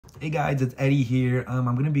Hey guys, it's Eddie here. I'm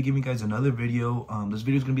going to be giving you guys another video. This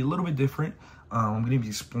video is going to be a little bit different. I'm going to be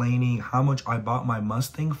explaining how much I bought my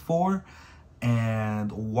Mustang for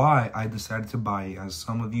and why I decided to buy it. As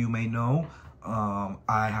some of you may know,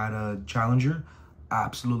 I had a Challenger.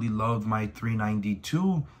 Absolutely loved my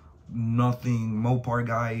 392. Nothing Mopar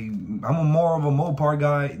guy. I'm more of a Mopar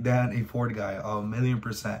guy than a Ford guy,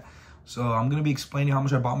 1,000,000%. So I'm going to be explaining how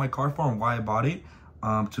much I bought my car for and why I bought it.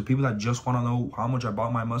 To people that just want to know how much I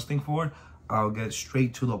bought my Mustang for, I'll get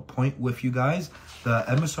straight to the point with you guys. The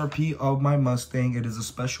MSRP of my Mustang, it is a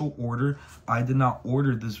special order. I did not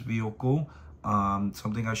order this vehicle.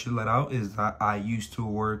 Something I should let out is that I used to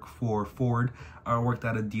work for Ford. I worked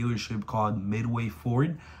at a dealership called Midway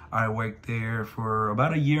Ford. I worked there for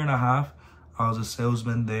about 1.5 years. I was a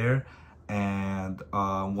salesman there, and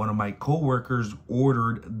one of my co-workers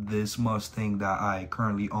ordered this Mustang that I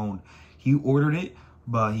currently own. He ordered it,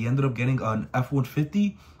 but he ended up getting an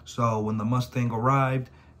F-150. So when the Mustang arrived,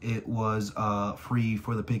 it was free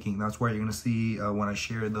for the picking. That's why you're gonna see when I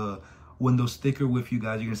share the window sticker with you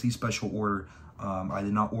guys, you're gonna see special order. I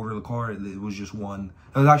did not order the car. It was just one.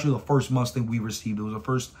 It was actually the first Mustang we received. It was the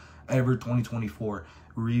first ever 2024.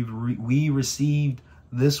 We received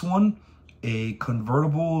this one, a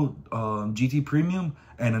convertible GT Premium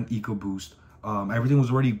and an EcoBoost. Everything was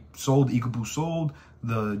already sold. EcoBoost sold.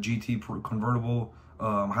 The GT convertible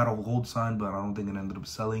had a hold sign, but I don't think it ended up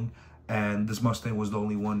selling. And this Mustang was the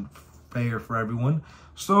only one fair for everyone.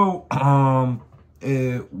 So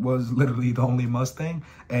it was literally the only Mustang,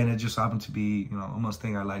 and it just happened to be, you know, a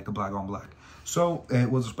Mustang I like, the black on black. So it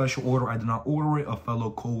was a special order. I did not order it. A fellow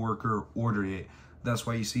co-worker ordered it. That's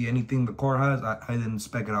why you see anything the car has, I didn't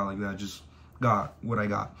spec it out like that. I just got what I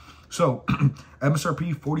got. So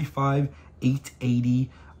MSRP $45,880.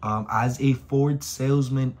 As a Ford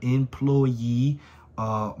salesman employee,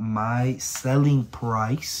 my selling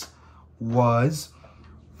price was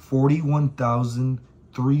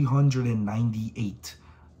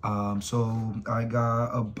 $41,398. So I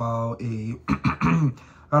got about a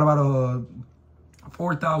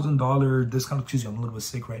 $4,000 discount. Excuse me, I'm a little bit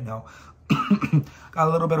sick right now. Got a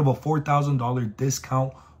little bit of a $4,000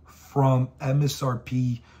 discount from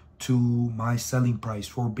MSRP to my selling price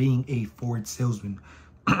for being a Ford salesman.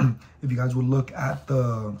 If you guys would look at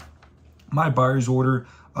my buyer's order,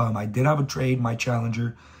 I did have a trade, my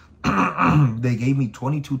Challenger. They gave me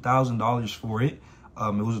 $22,000 for it.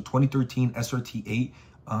 It was a 2013 SRT8.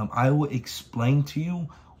 I will explain to you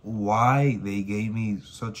why they gave me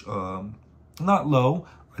such not low.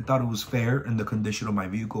 I thought it was fair in the condition of my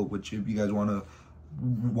vehicle, which if you guys want to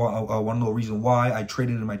know a reason why I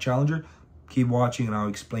traded in my Challenger, keep watching and I'll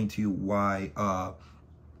explain to you why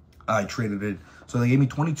I traded it. So they gave me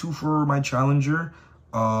 22 for my Challenger.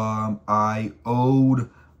 I owed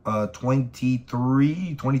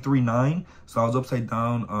 23.9, so I was upside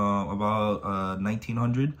down about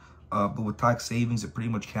 1,900. But with tax savings, it pretty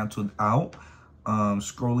much canceled out.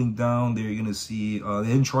 Scrolling down there, you're gonna see they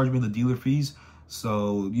didn't charge me the dealer fees,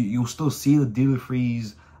 so you'll still see the dealer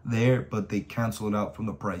fees there, but they canceled out from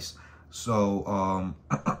the price. So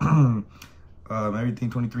everything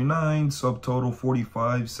 23.9, subtotal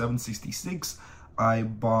 45,766. I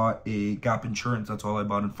bought a gap insurance. That's all I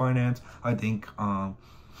bought in finance. I think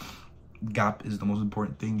gap is the most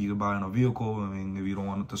important thing you can buy in a vehicle. I mean, if you don't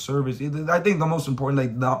want it to service, I think the most important,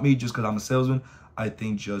 like, not me just because I'm a salesman, I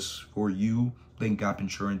think just for you, I think gap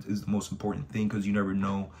insurance is the most important thing, because you never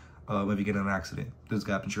know if you get in an accident. This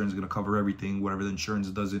gap insurance is going to cover everything, whatever the insurance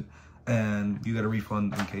doesn't, and you get a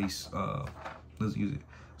refund in case doesn't use it.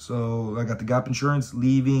 So I got the gap insurance,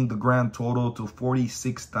 leaving the grand total to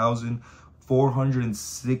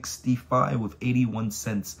 $46,465 with 81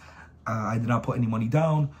 cents. I did not put any money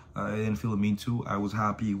down. I didn't feel the need to. I was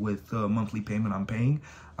happy with the monthly payment I'm paying.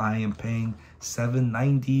 I am paying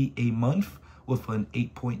 $790 a month with an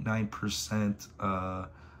 8.9%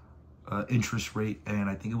 interest rate, and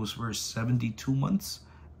I think it was for 72 months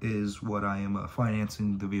is what I am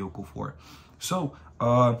financing the vehicle for. So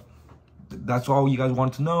that's all you guys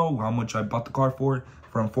wanted to know, how much I bought the car for.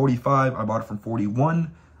 From 45, I bought it from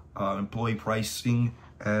 41. Employee pricing,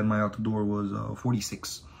 and my out the door was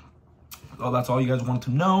 46. So that's all you guys wanted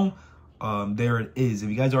to know. There it is. If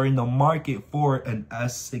you guys are in the market for an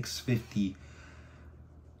S650,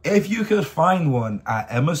 if you could find one at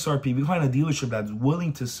MSRP, if you find a dealership that's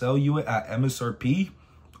willing to sell you it at MSRP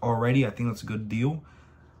already, I think that's a good deal.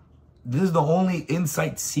 This is the only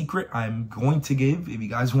insight secret I'm going to give. If you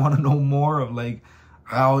guys want to know more of, like,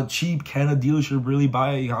 how cheap can a dealership really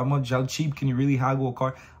buy, how cheap can you really haggle a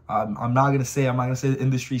car, I'm not gonna say the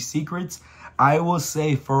industry secrets. I will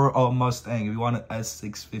say for a Mustang, if you want an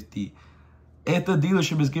S650, If the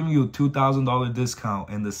dealership is giving you a $2,000 discount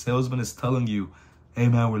and the salesman is telling you, hey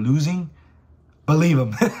man, we're losing, believe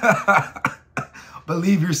him.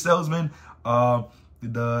 Believe your salesman.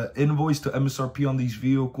 The invoice to MSRP on these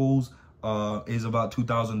vehicles is about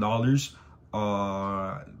 $2,000.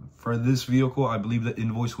 For this vehicle, I believe the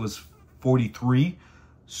invoice was $43,000.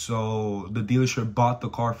 So the dealership bought the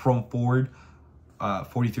car from Ford,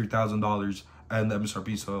 $43,000 and the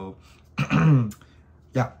MSRP. So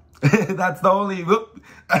yeah, that's the only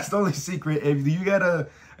secret. If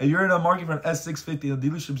you're in a market for an S650, the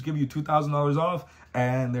dealership's giving you $2,000 off,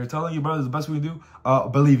 and they're telling you, bro, this is the best we can do.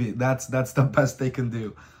 Believe it, that's the best they can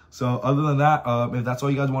do. So other than that, if that's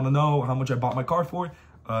all you guys want to know, how much I bought my car for,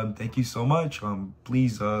 thank you so much.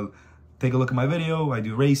 Please take a look at my video. I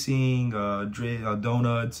do racing,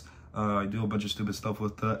 donuts. I do a bunch of stupid stuff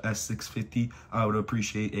with the S650. I would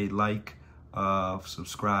appreciate a like,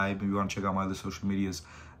 subscribe if you want to check out my other social medias.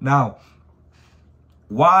 Now,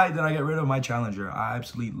 why did I get rid of my Challenger? I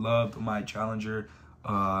absolutely loved my Challenger. It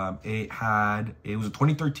was a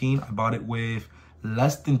 2013. I bought it with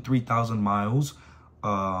less than 3,000 miles.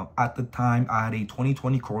 At the time, I had a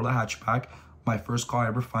 2020 Corolla hatchback. My first car I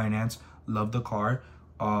ever financed. Loved the car.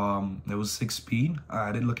 It was 6-speed. I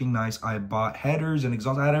had it looking nice. I bought headers and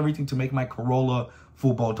exhaust. I had everything to make my Corolla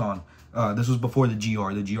full bolt-on. This was before the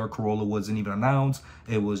GR. The GR Corolla wasn't even announced.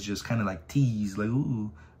 It was just kind of like teased, like,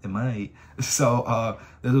 ooh, it might. So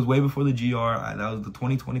this was way before the GR. That was the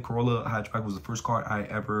 2020 Corolla hatchback. Was the first car I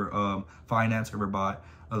ever financed, ever bought.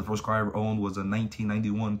 The first car I ever owned was a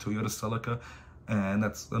 1991 Toyota Celica. And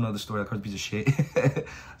that's another story. That car's a piece of shit.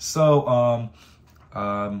 So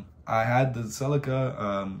I had the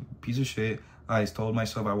Celica, piece of shit. I told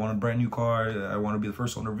myself I want a brand new car. I want to be the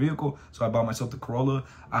first owner vehicle. So I bought myself the Corolla.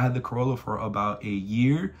 I had the Corolla for about a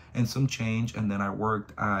year and some change. And then I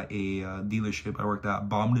worked at a dealership. I worked at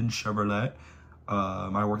Bomden Chevrolet.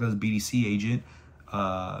 I worked as a BDC agent.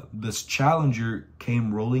 This Challenger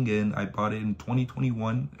came rolling in. I bought it in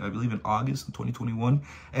 2021, I believe in August of 2021.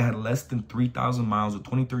 It had less than 3,000 miles, a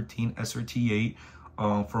 2013 SRT8.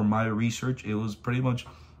 For my research, it was pretty much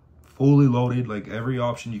fully loaded, like every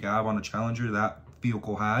option you can have on a Challenger, that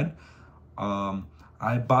vehicle had. I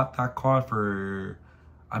bought that car for,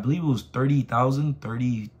 I believe it was 30,000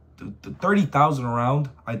 around.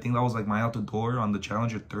 I think that was like my out the door on the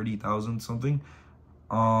Challenger, 30,000 something.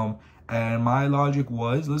 And my logic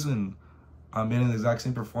was, listen, I'm getting the exact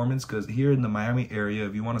same performance because here in the Miami area,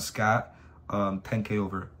 if you want a scat, 10K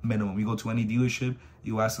over minimum. You go to any dealership,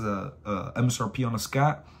 you ask the MSRP on a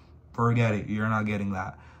scat, forget it, you're not getting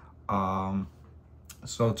that.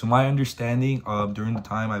 So to my understanding, during the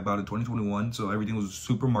time I bought it 2021, so everything was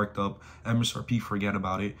super marked up. MSRP, forget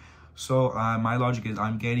about it. So my logic is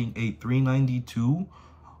I'm getting a 392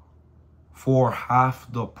 for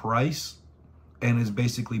half the price, and it's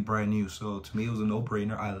basically brand new. So to me, it was a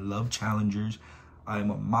no-brainer. I love Challengers. I'm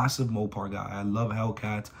a massive Mopar guy. I love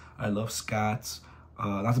Hellcats. I love Scats.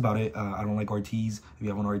 That's about it. I don't like RTs. If you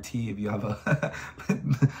have an RT, if you have a...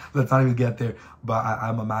 let's not even get there. But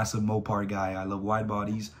I'm a massive Mopar guy. I love wide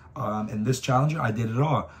bodies. And this Challenger, I did it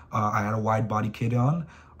all. I had a wide body kit on.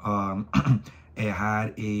 It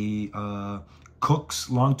had a Cook's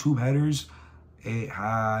long tube headers. It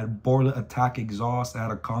had Borla Attack exhaust. It had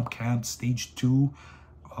a Comp Cam Stage 2.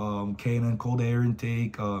 K&N cold air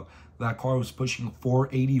intake. That car was pushing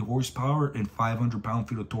 480 horsepower and 500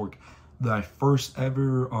 pound-feet of torque. The first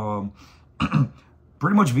ever,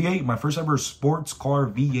 pretty much V8, my first ever sports car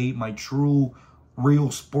V8, my true, real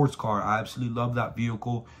sports car. I absolutely love that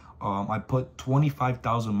vehicle. I put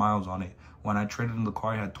 25,000 miles on it. When I traded in the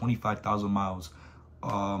car, I had 25,000 miles.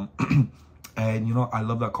 And, you know, I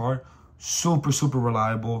love that car. Super, super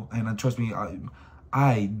reliable. And trust me,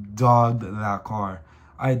 I dogged that car.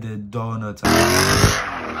 I did donuts.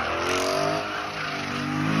 I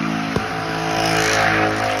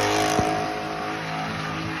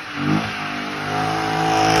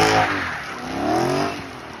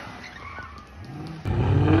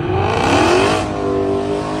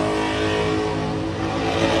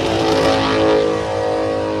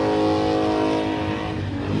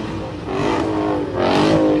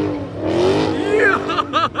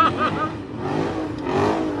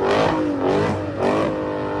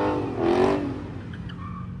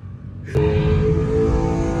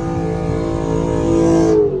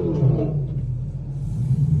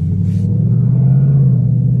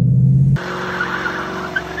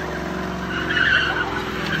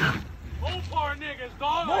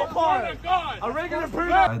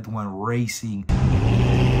went racing.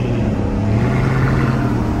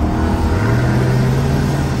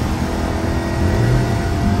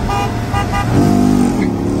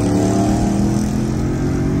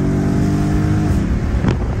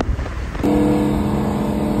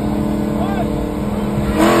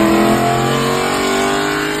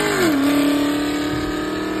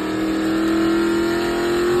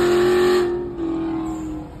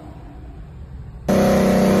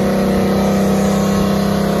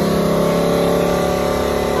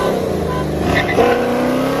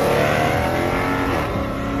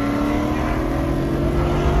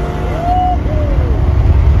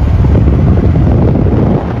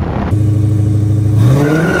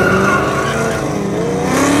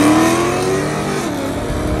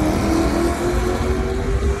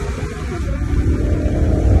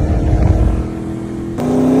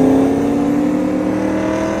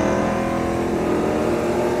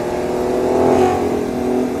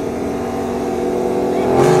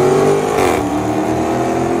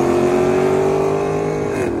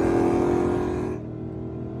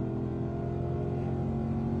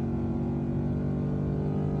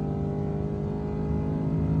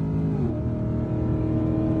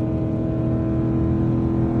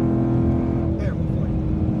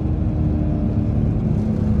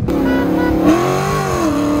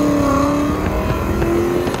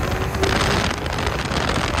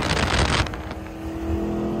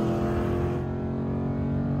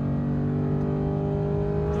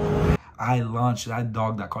 I launched that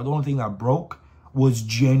dog, that car. The only thing that broke was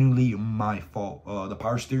genuinely my fault. The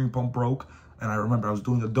power steering pump broke, and I remember I was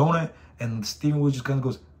doing a donut, and the steering wheel just kind of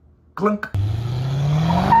goes clunk.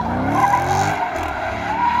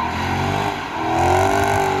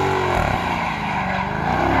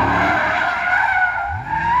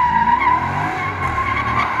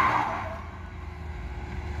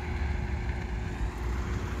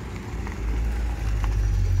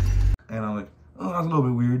 And I'm like, oh, that's a little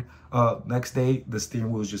bit weird. Next day, the steering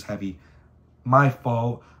wheel was just heavy. My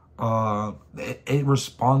fault. It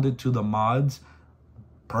responded to the mods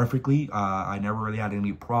perfectly. I never really had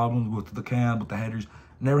any problems with the cam, with the headers.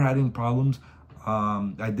 Never had any problems.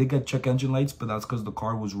 I did get check engine lights, but that's because the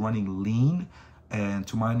car was running lean. And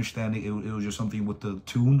to my understanding, it was just something with the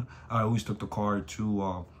tune. I always took the car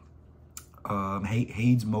to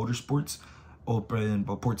Hayes Motorsports over in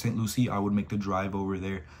Port St. Lucie. I would make the drive over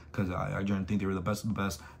there because I didn't think they were the best of the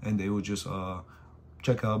best, and they would just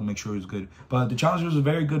check out, make sure it was good. But the Challenger was a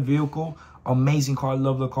very good vehicle, amazing car. I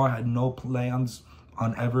love the car. I had no plans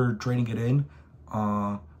on ever trading it in.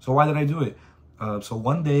 So why did I do it? So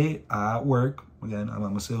one day at work, again,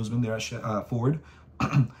 I'm a salesman there at Ford.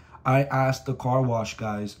 I asked the car wash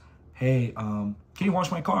guys, hey, can you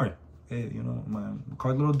wash my car? Hey, you know, my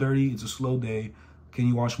car's a little dirty. It's a slow day. Can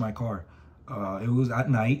you wash my car? It was at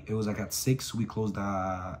night. It was like at 6. We closed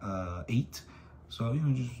at 8. So, you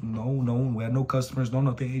know, just no, we had no customers, no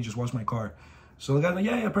nothing. Hey, just wash my car. So the guy's like,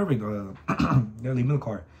 yeah, perfect. Yeah, leave me the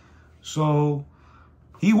car. So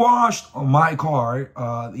he washed my car.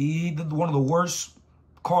 He did one of the worst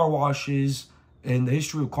car washes in the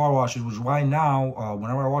history of car washes, which right now,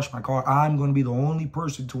 whenever I wash my car, I'm going to be the only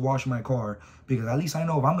person to wash my car, because at least I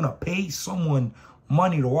know if I'm going to pay someone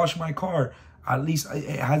money to wash my car, at least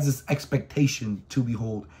it has this expectation to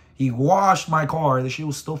behold. He washed my car. The shit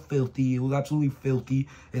was still filthy. It was absolutely filthy.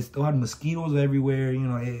 It still had mosquitoes everywhere. You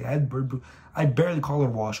know, it had bird. I barely call it a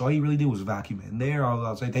wash. All he really did was vacuum it. And there,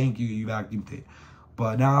 I'll say, thank you, you vacuumed it.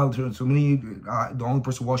 But now, so many, the only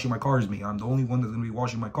person washing my car is me. I'm the only one that's going to be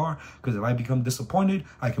washing my car, because if I become disappointed,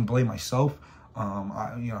 I can blame myself. You know,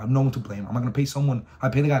 I have no one to blame. I'm not going to pay someone. I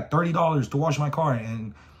paid the guy $30 to wash my car,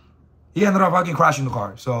 and he ended up fucking crashing the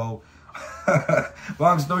car. So,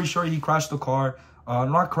 long story short, he crashed the car.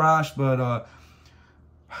 Not crashed, but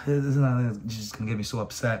this is just going to get me so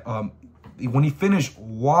upset. When he finished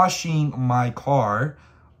washing my car,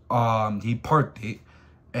 he parked it,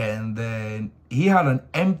 and then he had an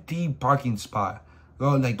empty parking spot.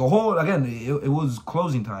 Like the whole, again, it was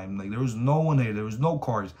closing time. Like there was no one there. There was no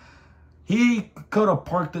cars. He could have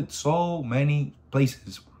parked it so many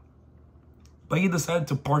places, but he decided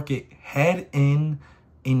to park it head in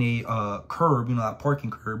a curb, you know, that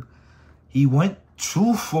parking curb. He went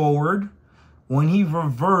too forward. When he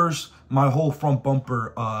reversed, my whole front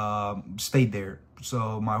bumper stayed there.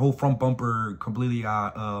 So my whole front bumper completely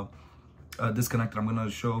got disconnected. I'm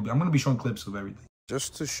gonna be showing clips of everything,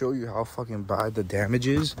 just to show you how fucking bad the damage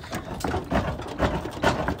is.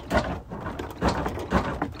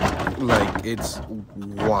 Like, it's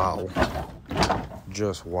wow,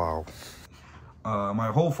 just wow. My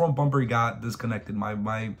whole front bumper got disconnected.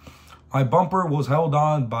 My bumper was held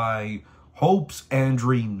on by hopes and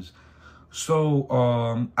dreams. So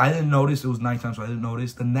I didn't notice. It was nighttime, so I didn't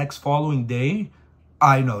notice. The next following day,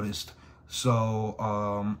 I noticed. So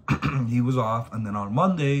he was off, and then on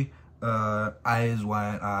Monday, I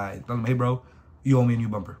told him, hey bro, you owe me a new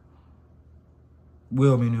bumper. We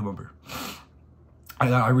owe me a new bumper.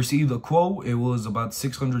 I received a quote. It was about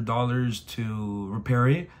 $600 to repair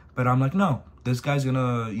it, but I'm like, no, this guy's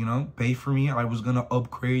gonna, you know, pay for me. I was gonna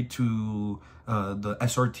upgrade to the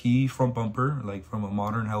SRT front bumper, like from a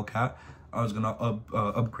modern Hellcat. I was gonna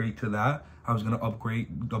upgrade to that. I was gonna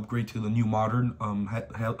upgrade to the new modern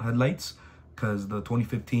headlights, because the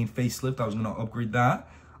 2015 facelift, I was gonna upgrade that.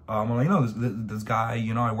 I'm like, you know, this guy,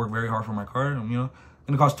 you know, I work very hard for my car. And, you know, it's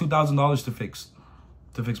gonna cost $2,000 to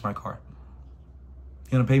fix my car.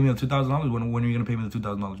 You're gonna pay me the $2,000? When are you gonna pay me the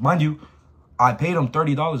 $2,000? Mind you, I paid him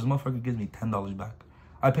 $30. This motherfucker gives me $10 back.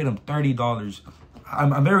 I paid him $30.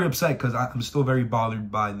 I'm very upset, because I'm still very bothered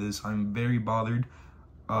by this. I'm very bothered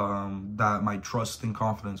that my trust and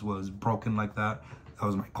confidence was broken like that. That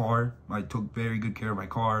was my car. I took very good care of my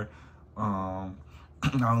car. I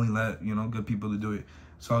only let, you know, good people to do it.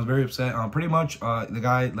 So I was very upset. Pretty much, the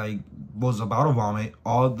guy, like, was about to vomit.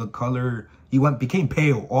 All the color, became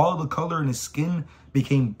pale. All the color in his skin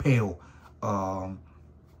became pale. Like,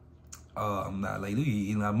 dude, he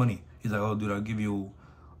didn't have money. He's like, oh, dude, I'll give you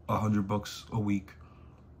 $100 a week.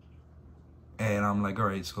 And I'm like, all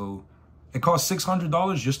right, so it cost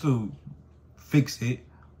 $600 just to fix it.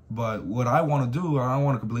 But what I want to do, I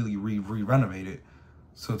want to completely re-renovate it.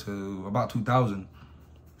 So to about 2,000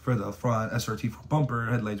 for the front SRT front bumper,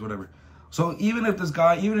 headlights, whatever. So even if this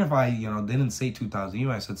guy, even if I, you know, didn't say 2,000,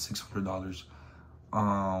 even if I said $600,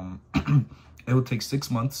 it would take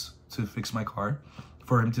 6 months to fix my car,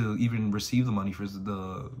 for him to even receive the money for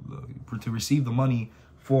to receive the money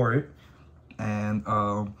for it. And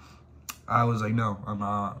I was like, no,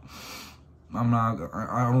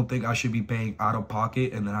 I don't think I should be paying out of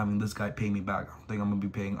pocket and then having this guy pay me back. I don't think I'm gonna be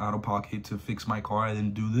paying out of pocket to fix my car. I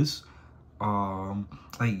didn't do this.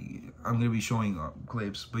 Like, I'm gonna be showing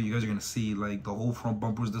clips, but you guys are gonna see, like, the whole front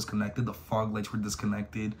bumper was disconnected, the fog lights were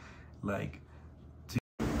disconnected, like,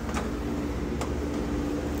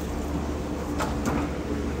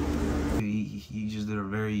 he just did a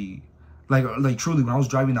very, like truly, when I was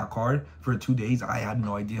driving that car for 2 days, I had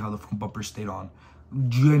no idea how the front bumper stayed on.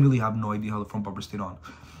 Genuinely have no idea how the front bumper stayed on.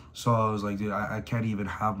 So I was like, dude, I can't even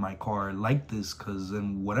have my car like this, because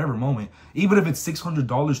in whatever moment, even if it's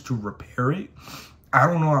 $600 to repair it, I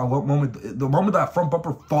don't know at what moment, the moment that front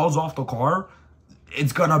bumper falls off the car,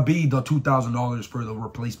 it's gonna be the $2,000 for the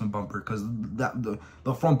replacement bumper, because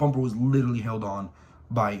the front bumper was literally held on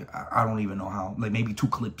by, I don't even know how, like maybe two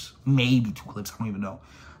clips, I don't even know.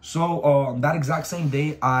 So that exact same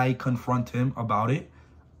day, I confront him about it.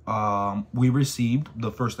 We received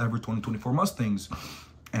the first ever 2024 Mustangs,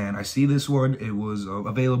 and I see this one. It was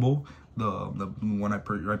available, the one I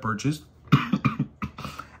purchased.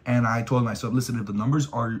 And I told myself, listen, if the numbers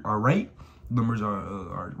are right,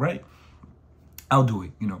 I'll do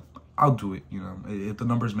it, you know. I'll do it, you know, if the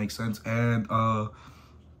numbers make sense. And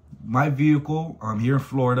my vehicle, here in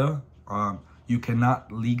Florida, you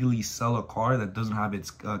cannot legally sell a car that doesn't have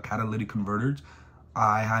its catalytic converters.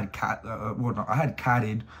 I had I had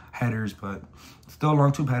catted headers, but still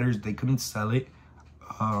long tube headers. They couldn't sell it.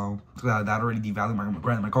 So that already devalued my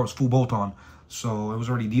brand. My car was full bolt-on, so it was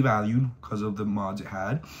already devalued because of the mods it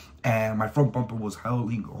had. And my front bumper was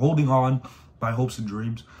holding on by hopes and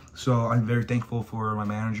dreams. So I'm very thankful for my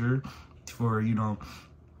manager for, you know,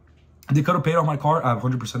 they could have paid off my car.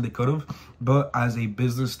 100% they could have. But as a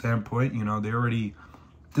business standpoint, you know, they already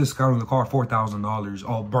discounted the car $4,000,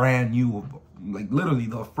 all brand new. Like literally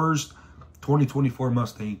the first 2024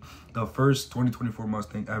 Mustang, the first 2024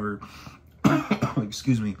 Mustang ever.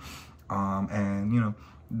 Excuse me. And you know,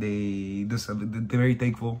 they're very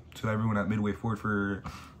thankful to everyone at Midway Ford for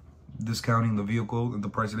discounting the vehicle at the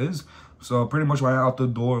price it is. So pretty much right out the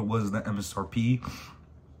door was the MSRP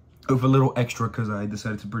with a little extra because I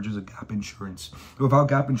decided to purchase a gap insurance. Without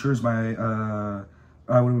gap insurance, my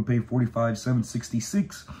I would have paid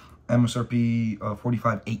 $45,766, MSRP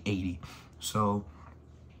 $45,880. So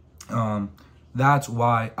that's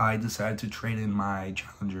why I decided to trade in my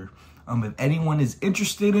Challenger. If anyone is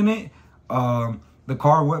interested in it, the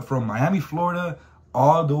car went from Miami, Florida,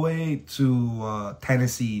 all the way to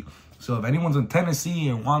Tennessee. So if anyone's in Tennessee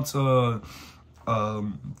and wants a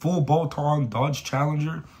full bolt-on Dodge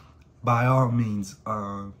Challenger, by all means,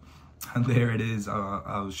 there it is.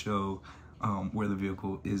 I'll show where the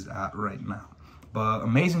vehicle is at right now. But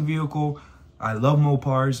amazing vehicle. I love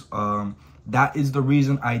Mopars. That is the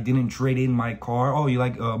reason I didn't trade in my car. Oh, you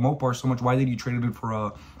like Mopars so much? Why did you trade it in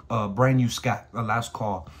for a brand new Scat, a last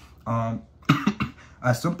call?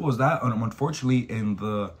 As simple as that. Unfortunately, in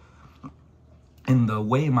the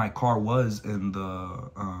way my car was, in the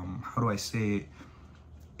how do I say it,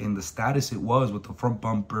 in the status it was, with the front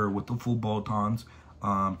bumper, with the full bolt-ons,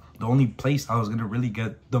 the only place I was gonna really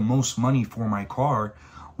get the most money for my car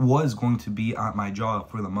was going to be at my job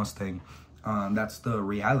for the Mustang. That's the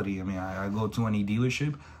reality. I mean, I go to any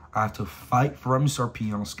dealership, I have to fight for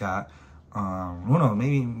MSRP on a Scat. No,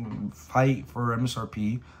 maybe fight for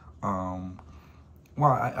MSRP.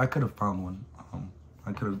 Well, I could have found one.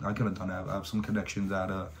 I could have done that. I have some connections at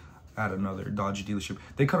another Dodge dealership.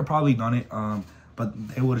 They could have probably done it, but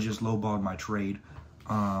they would have just lowballed my trade.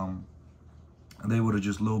 They would have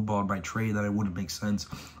just lowballed my trade. That it wouldn't make sense.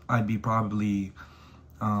 I'd be probably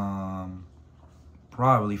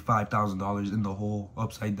 $5,000 in the hole,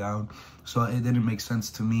 upside down. So it didn't make sense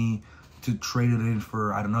to me to trade it in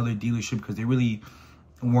for at another dealership, because they really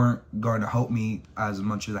weren't going to help me as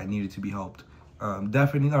much as I needed to be helped.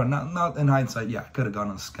 Definitely, no, not in hindsight. Yeah, I could have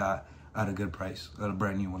gotten a Scat at a good price, at a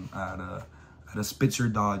brand new one, at a Spitzer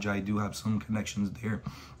Dodge. I do have some connections there.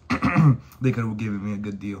 They could have given me a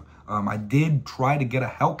good deal. I did try to get a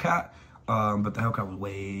Hellcat, but the Hellcat was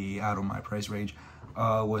way out of my price range.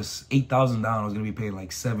 Was $8,000 down. I was gonna be paying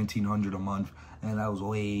like $1,700 a month, and that was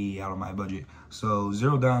way out of my budget. So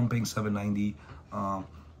 0 down, paying $790.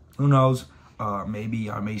 Who knows?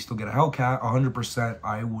 maybe I may still get a Hellcat. 100%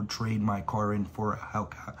 I would trade my car in for a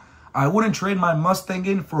Hellcat. I wouldn't trade my Mustang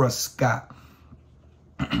in for a Scat.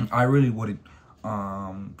 I really wouldn't.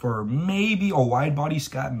 For maybe a wide body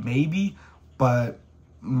Scat, maybe, but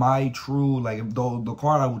my true, like, the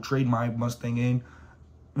car I would trade my Mustang in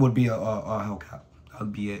would be a Hellcat. That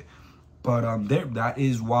would be it. But that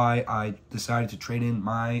is why I decided to trade in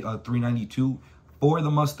my 392 for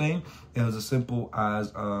the Mustang. It was as simple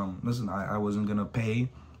as, listen, I wasn't gonna pay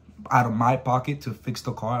out of my pocket to fix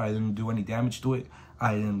the car. I didn't do any damage to it.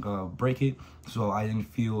 I didn't break it, so I didn't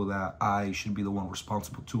feel that I should be the one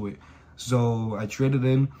responsible to it. So I traded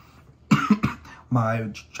in my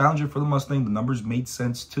Challenger for the Mustang. The numbers made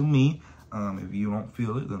sense to me. If you don't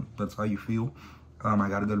feel it, then that's how you feel. I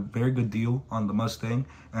got a very good deal on the Mustang,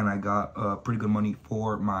 and I got pretty good money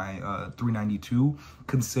for my 392,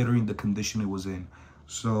 considering the condition it was in.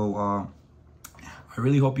 So I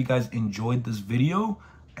really hope you guys enjoyed this video,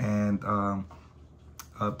 and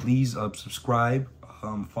please subscribe,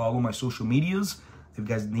 follow my social medias. If you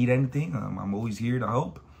guys need anything, I'm always here to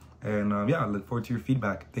help. And yeah, I look forward to your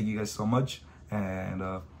feedback. Thank you guys so much, and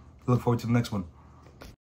look forward to the next one.